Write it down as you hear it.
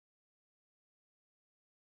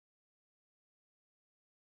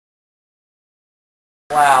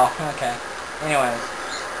Wow, okay. Anyways.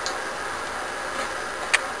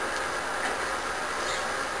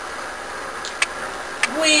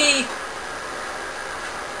 Whee!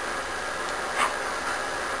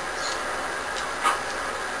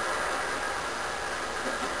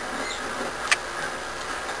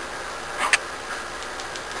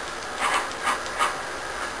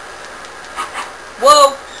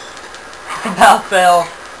 Whoa! About fell.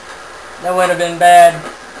 That would have been bad.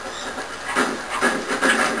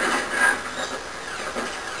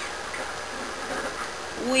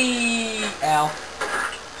 Whee! Ow.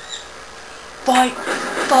 Fight!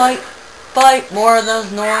 Fight! Fight! More of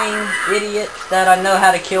those annoying idiots that I know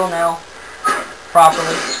how to kill now.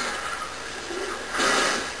 Properly.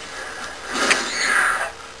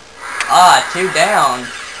 Ah, 2 down.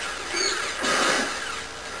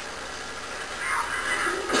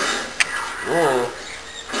 Whoa.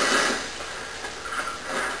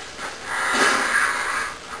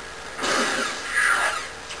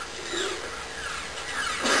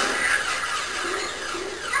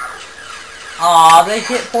 Aw, they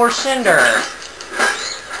hit poor Cinder.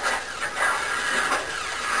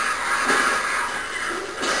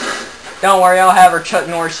 Don't worry, I'll have her Chuck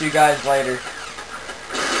Norris you guys later.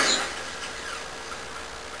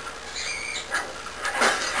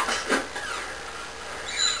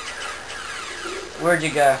 Where'd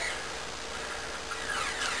you go?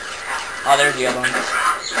 Oh, there's the other one.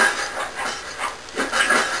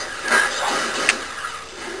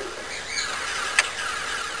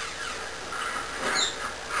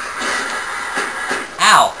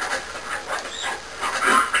 Ow!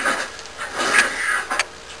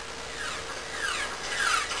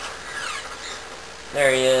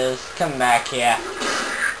 There he is. Come back here.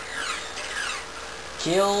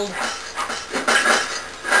 Killed.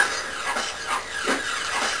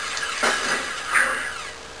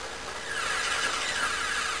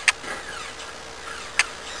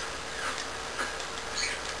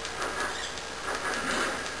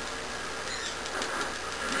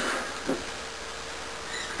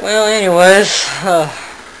 Well, anyways,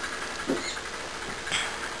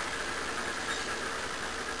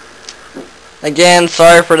 again,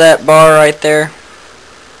 sorry for that bar right there.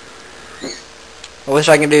 I wish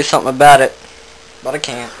I could do something about it, but I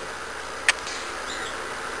can't.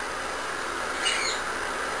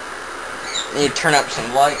 Need to turn up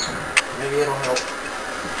some light. Maybe it'll help.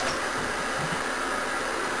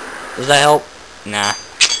 Does that help? Nah.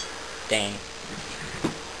 Dang.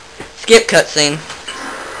 Skip cutscene.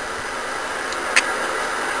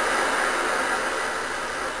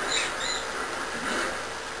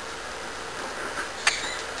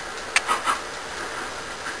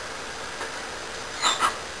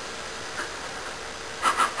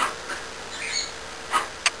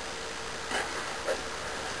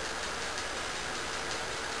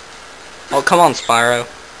 Oh, come on, Spyro.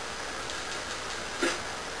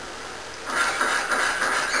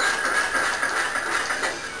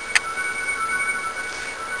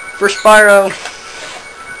 For Spyro.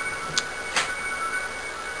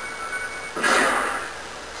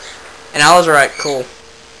 And I was right, cool.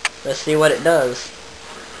 Let's see what it does.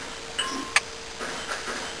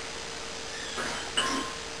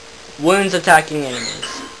 Wounds attacking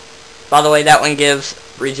enemies. By the way, that one gives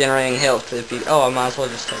regenerating health if you... Oh, I might as well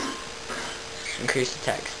just take it. Increase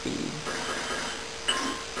attack speed.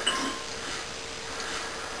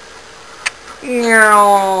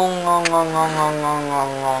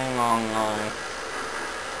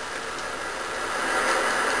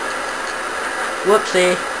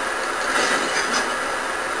 Whoopsie.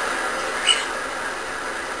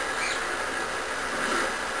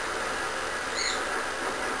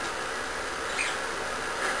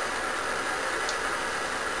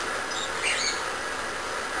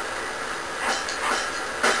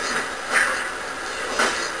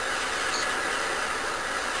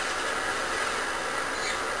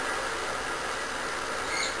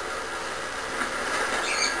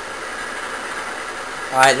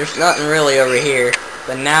 Alright, there's nothing really over here.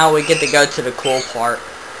 But now we get to go to the cool part.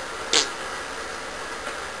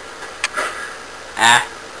 Ah.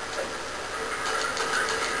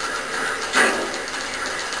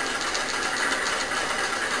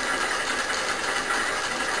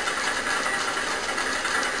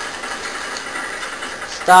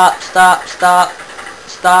 Stop, stop, stop,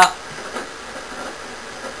 stop.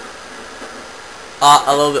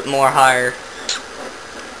 A little bit more higher.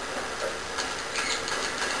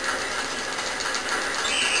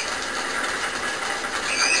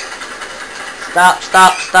 Stop,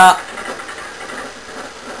 stop, stop.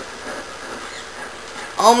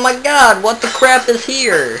 Oh my god, what the crap is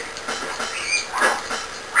here?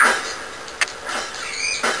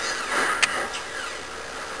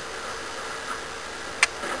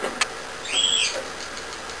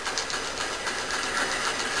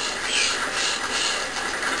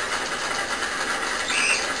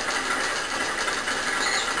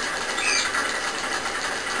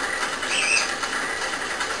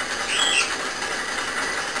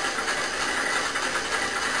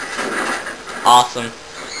 awesome.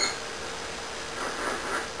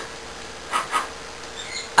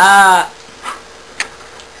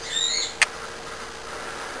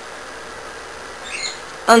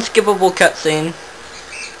 Unskippable cutscene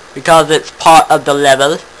because it's part of the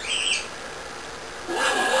level.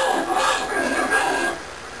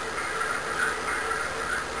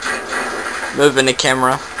 Moving the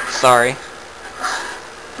camera, sorry.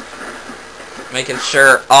 Making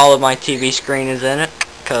sure all of my TV screen is in it,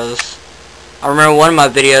 because I remember one of my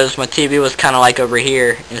videos, my TV was kind of like over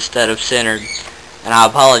here instead of centered, and I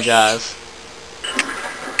apologize.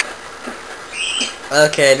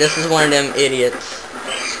 Okay, this is one of them idiots.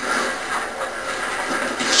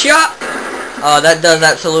 Shot! Oh, that does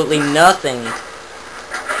absolutely nothing.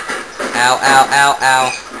 Ow, ow, ow,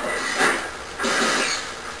 ow.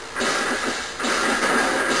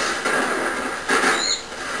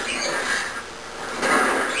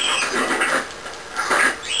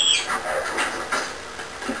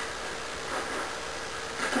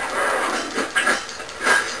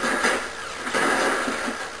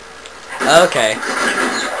 Okay.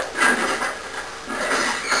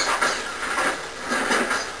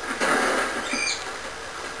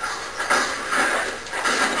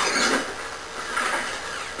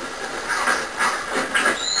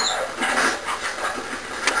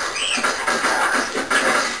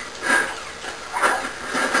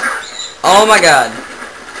 Oh my god.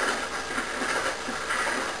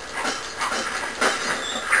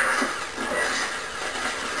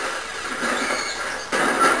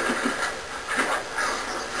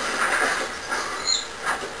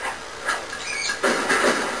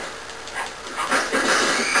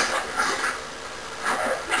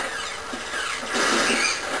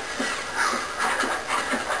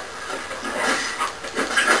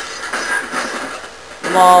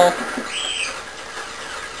 Lol.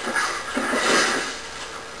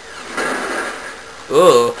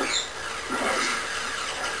 Ooh.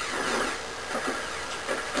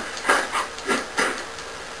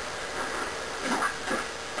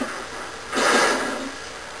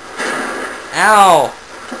 Ow.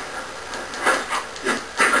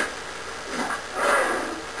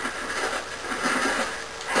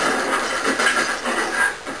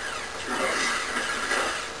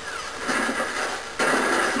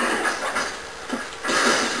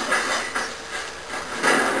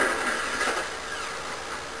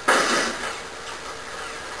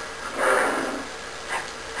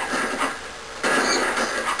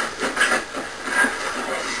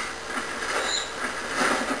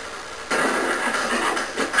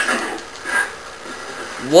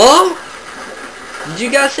 Whoa! Did you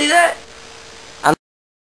guys see that?